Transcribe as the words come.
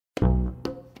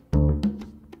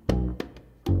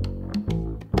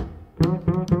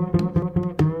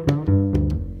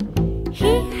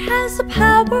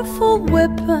powerful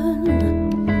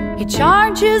weapon. He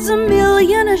charges $1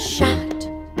 million a shot.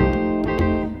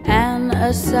 An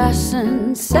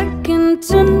assassin second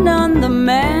to none, the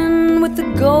man with the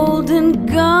golden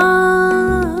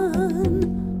gun.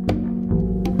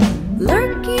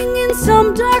 Lurking in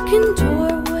some darkened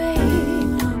doorway,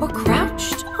 or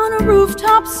crouched on a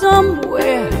rooftop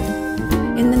somewhere,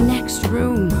 in the next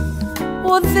room,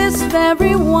 or this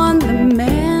very one, the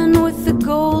man with the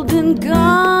golden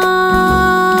gun.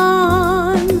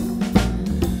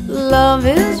 Love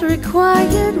is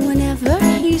required whenever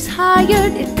he's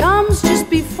hired. It comes just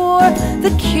before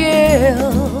the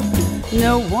kill.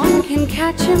 No one can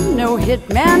catch him, no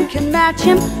hitman can match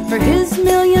him for his $1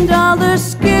 million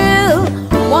skill.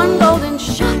 One golden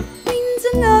shot means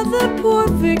another poor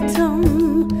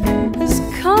victim has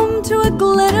come to a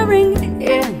glittering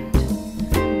end.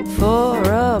 For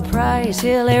a price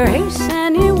he'll erase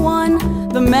anyone,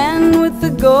 the man with the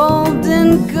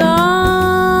golden gun.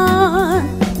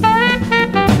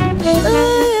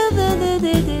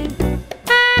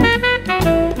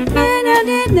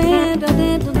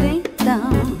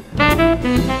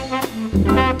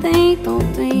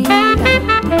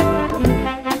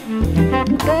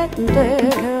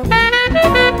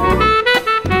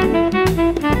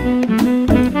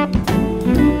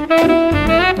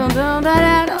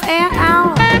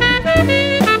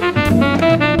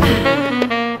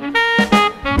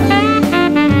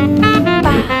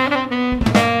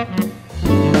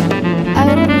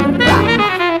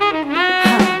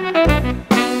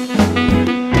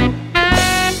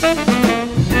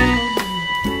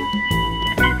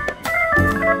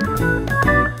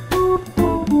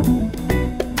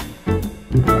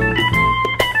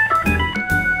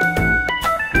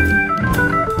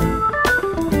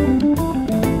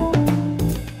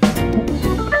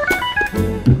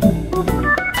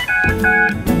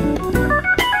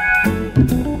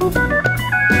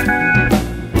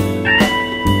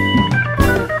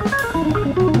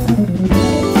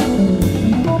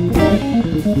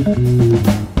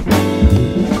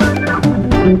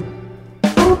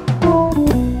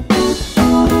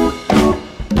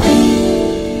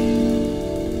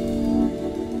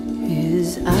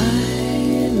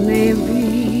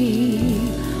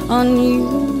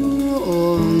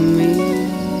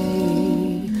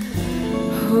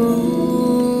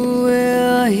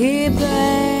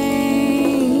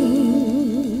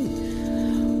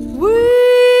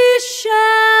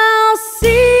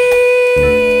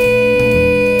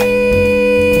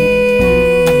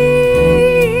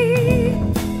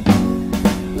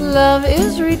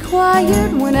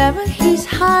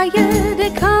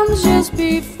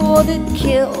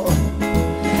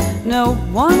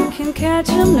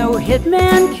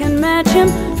 Hitman can match him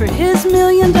for his $1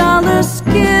 million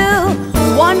skill.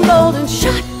 One golden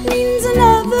shot means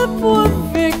another poor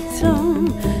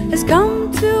victim has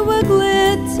come to a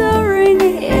glittering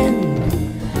end.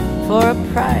 For a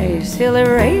price he'll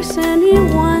erase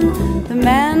anyone, the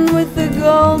man with the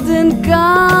golden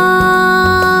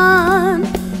gun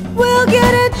will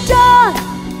get it done.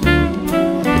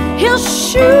 He'll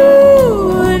shoot